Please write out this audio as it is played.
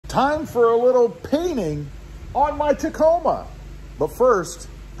time for a little painting on my Tacoma. But first,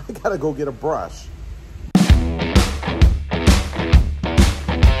 I gotta go get a brush.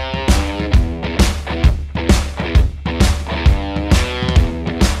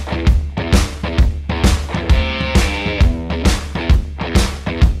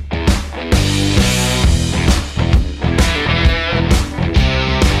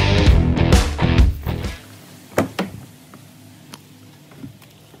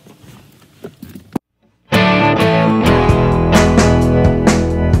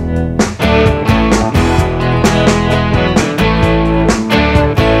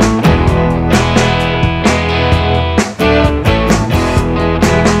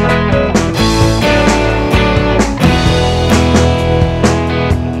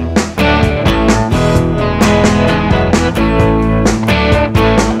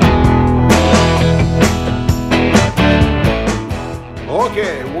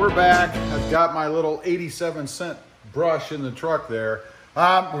 Got my little 87-cent brush in the truck there.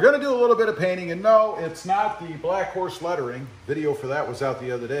 We're going to do a little bit of painting, and no, it's not the Black Horse lettering. Video for that was out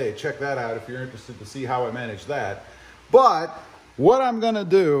the other day. Check that out if you're interested to see how I managed that. But what I'm going to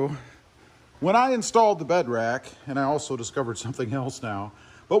do, when I installed the bed rack, and I also discovered something else now,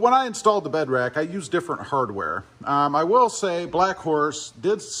 but when I installed the bed rack, I used different hardware. I will say Black Horse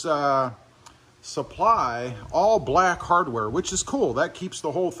did supply all black hardware, which is cool. That keeps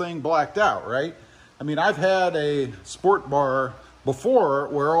the whole thing blacked out, right? I mean, I've had a sport bar before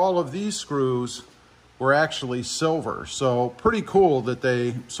where all of these screws were actually silver. So pretty cool that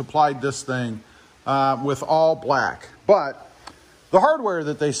they supplied this thing with all black. But the hardware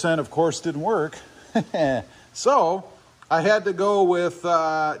that they sent, of course, didn't work. So I had to go with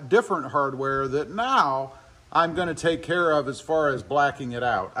different hardware that now I'm going to take care of as far as blacking it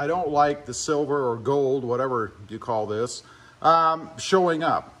out. I don't like the silver or gold, whatever you call this, showing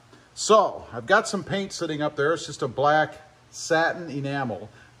up. So I've got some paint sitting up there. It's just a black satin enamel.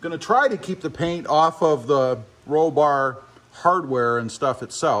 I'm going to try to keep the paint off of the roll bar hardware and stuff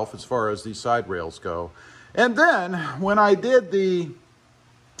itself as far as these side rails go. And then when I did the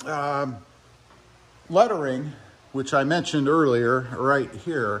lettering, which I mentioned earlier, right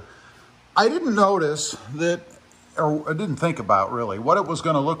here, I didn't notice that, or I didn't think about really, what it was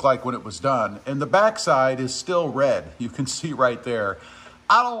going to look like when it was done. And the backside is still red. You can see right there.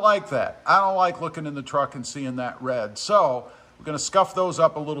 I don't like that. I don't like looking in the truck and seeing that red. So we're going to scuff those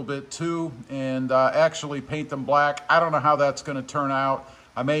up a little bit too and actually paint them black. I don't know how that's going to turn out.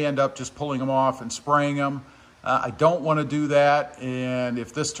 I may end up just pulling them off and spraying them. I don't want to do that. And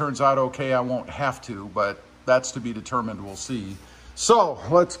if this turns out okay, I won't have to, but that's to be determined. We'll see. So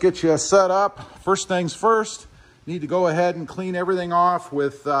let's get you set up. First things first, need to go ahead and clean everything off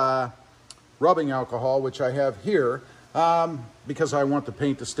with rubbing alcohol, which I have here, because I want the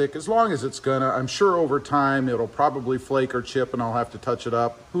paint to stick as long as it's gonna. I'm sure over time it'll probably flake or chip and I'll have to touch it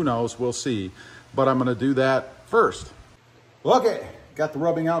up. Who knows, we'll see. But I'm gonna do that first. Okay, got the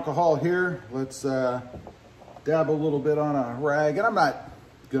rubbing alcohol here. Let's dab a little bit on a rag. And I'm not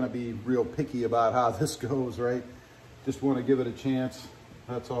gonna be real picky about how this goes, right? Just want to give it a chance,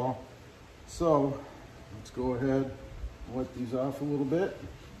 that's all. So let's go ahead and wipe these off a little bit,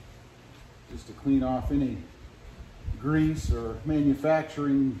 just to clean off any grease or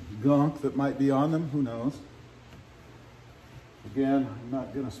manufacturing gunk that might be on them, who knows. Again, I'm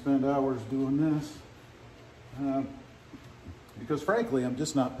not going to spend hours doing this, because frankly, I'm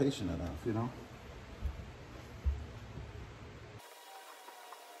just not patient enough, you know.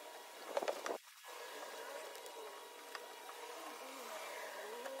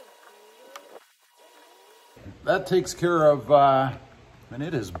 That takes care of, and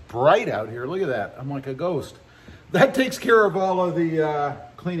it is bright out here. Look at that. I'm like a ghost. That takes care of all of the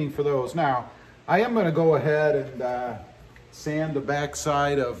cleaning for those. Now, I am going to go ahead and sand the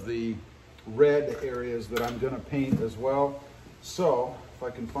backside of the red areas that I'm going to paint as well. So, if I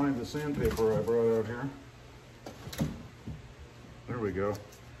can find the sandpaper I brought out here. There we go.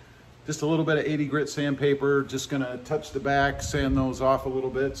 Just a little bit of 80 grit sandpaper. Just going to touch the back, sand those off a little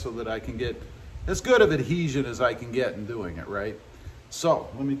bit so that I can get as good of adhesion as I can get in doing it, right? So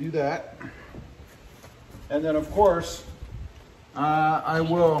let me do that. And then of course, I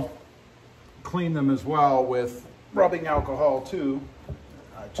will clean them as well with rubbing alcohol too,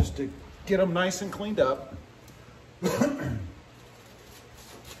 just to get them nice and cleaned up.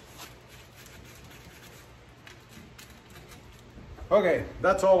 Okay,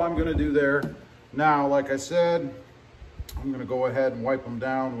 that's all I'm gonna do there. Now, like I said, I'm gonna go ahead and wipe them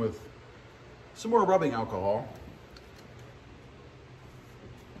down with some more rubbing alcohol.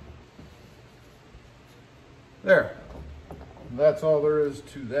 There. that's all there is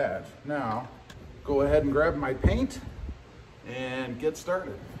to that. Now, go ahead and grab my paint and get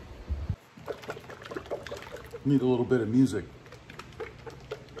started. Need a little bit of music.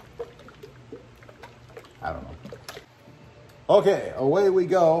 I don't know. Okay, away we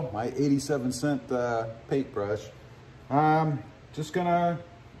go. My 87-cent paintbrush. Just gonna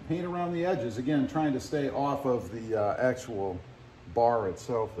paint around the edges. Again, trying to stay off of the actual bar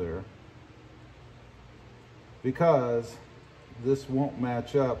itself there, because this won't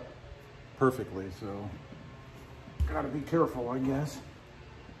match up perfectly, so gotta be careful, I guess.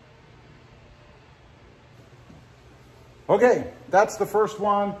 Okay, that's the first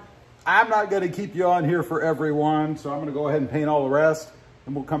one. I'm not gonna keep you on here for every one, so I'm gonna go ahead and paint all the rest,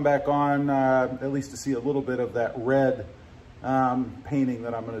 and we'll come back on at least to see a little bit of that red painting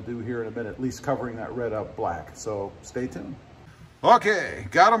that I'm gonna do here in a minute, at least covering that red up black, so stay tuned. Okay,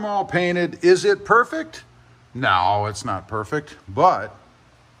 got them all painted. Is it perfect? No, it's not perfect, but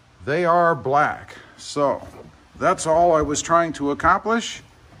they are black. So that's all I was trying to accomplish,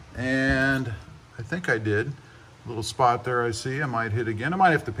 and I think I did. Little spot there I see. I might hit again. I might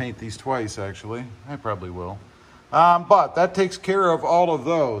have to paint these twice, actually. I probably will. But that takes care of all of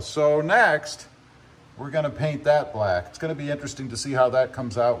those. So next, we're going to paint that black. It's going to be interesting to see how that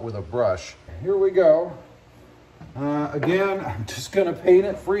comes out with a brush. Here we go. Again, I'm just going to paint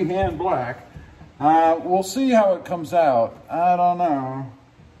it freehand black. We'll see how it comes out. I don't know.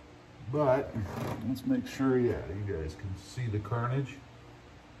 But let's make sure, yeah, you guys can see the carnage.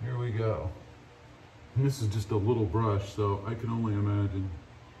 Here we go. And this is just a little brush, so I can only imagine.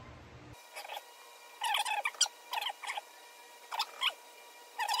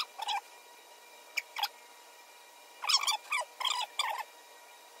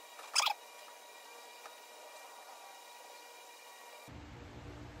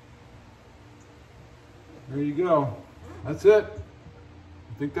 There you go. That's it.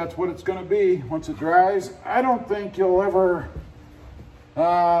 I think that's what it's going to be once it dries. I don't think you'll ever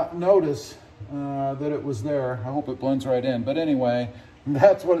notice that it was there. I hope it blends right in. But anyway,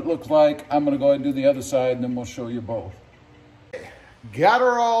 that's what it looks like. I'm going to go ahead and do the other side, and then we'll show you both. Got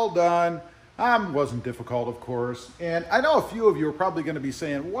her all done. Wasn't difficult, of course. And I know a few of you are probably going to be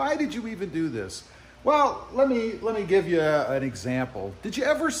saying, why did you even do this? Well, let me give you an example. Did you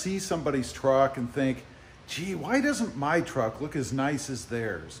ever see somebody's truck and think, gee, why doesn't my truck look as nice as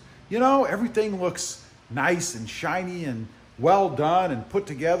theirs? You know, everything looks nice and shiny and well done and put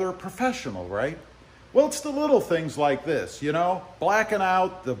together, professional, right? Well, it's the little things like this, you know, blacking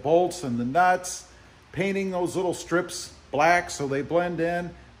out the bolts and the nuts, painting those little strips black so they blend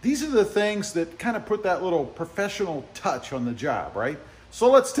in. These are the things that kind of put that little professional touch on the job, right? So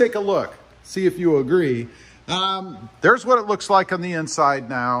let's take a look, see if you agree. There's what it looks like on the inside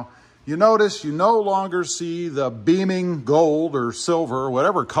now. You notice you no longer see the beaming gold or silver,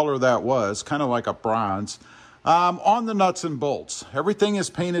 whatever color that was, kind of like a bronze, on the nuts and bolts. Everything is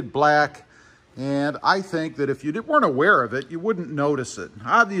painted black, and I think that if you weren't aware of it, you wouldn't notice it.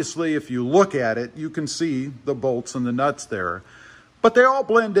 Obviously, if you look at it, you can see the bolts and the nuts there, but they all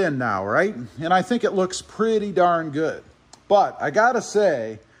blend in now, right? And I think it looks pretty darn good. But I gotta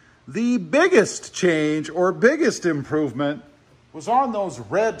say, the biggest change or biggest improvement was on those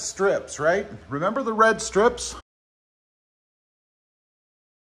red strips, right? Remember the red strips?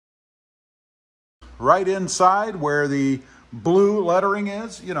 Right inside where the blue lettering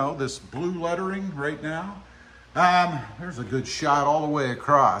is, you know, this blue lettering right now. There's a good shot all the way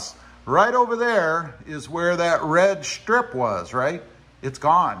across. Right over there is where that red strip was, right? It's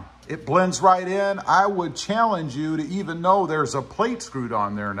gone. It blends right in. I would challenge you to even know there's a plate screwed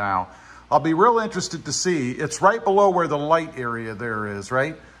on there now. I'll be real interested to see. It's right below where the light area there is,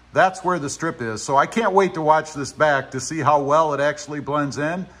 right? That's where the strip is. So I can't wait to watch this back to see how well it actually blends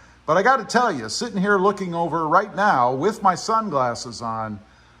in. But I got to tell you, sitting here looking over right now with my sunglasses on,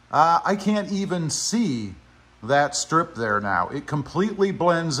 I can't even see that strip there now. It completely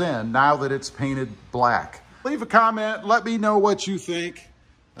blends in now that it's painted black. Leave a comment. Let me know what you think.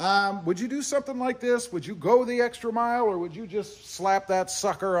 Would you do something like this? Would you go the extra mile, or would you just slap that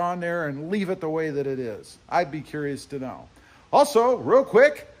sucker on there and leave it the way that it is? I'd be curious to know. Also, real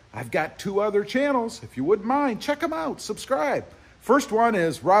quick, I've got 2 other channels. If you wouldn't mind, check them out. Subscribe. First one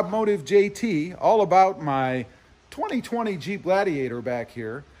is RobMotive JT, all about my 2020 Jeep Gladiator back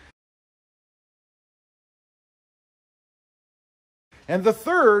here. And the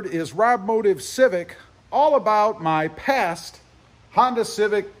third is RobMotive Civic, all about my past Honda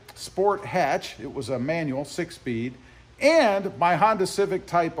Civic Sport hatch. It was a manual 6-speed, and my Honda Civic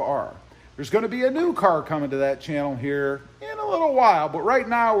Type R. There's going to be a new car coming to that channel here in a little while, but right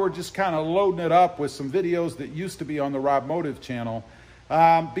now we're just kind of loading it up with some videos that used to be on the RobMotive channel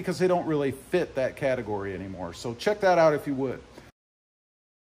because they don't really fit that category anymore. So check that out if you would.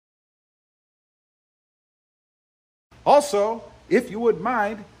 Also, if you wouldn't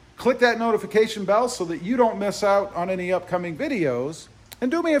mind, click that notification bell so that you don't miss out on any upcoming videos. And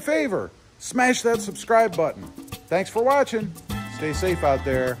do me a favor, smash that subscribe button. Thanks for watching. Stay safe out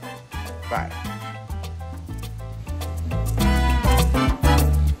there. Bye.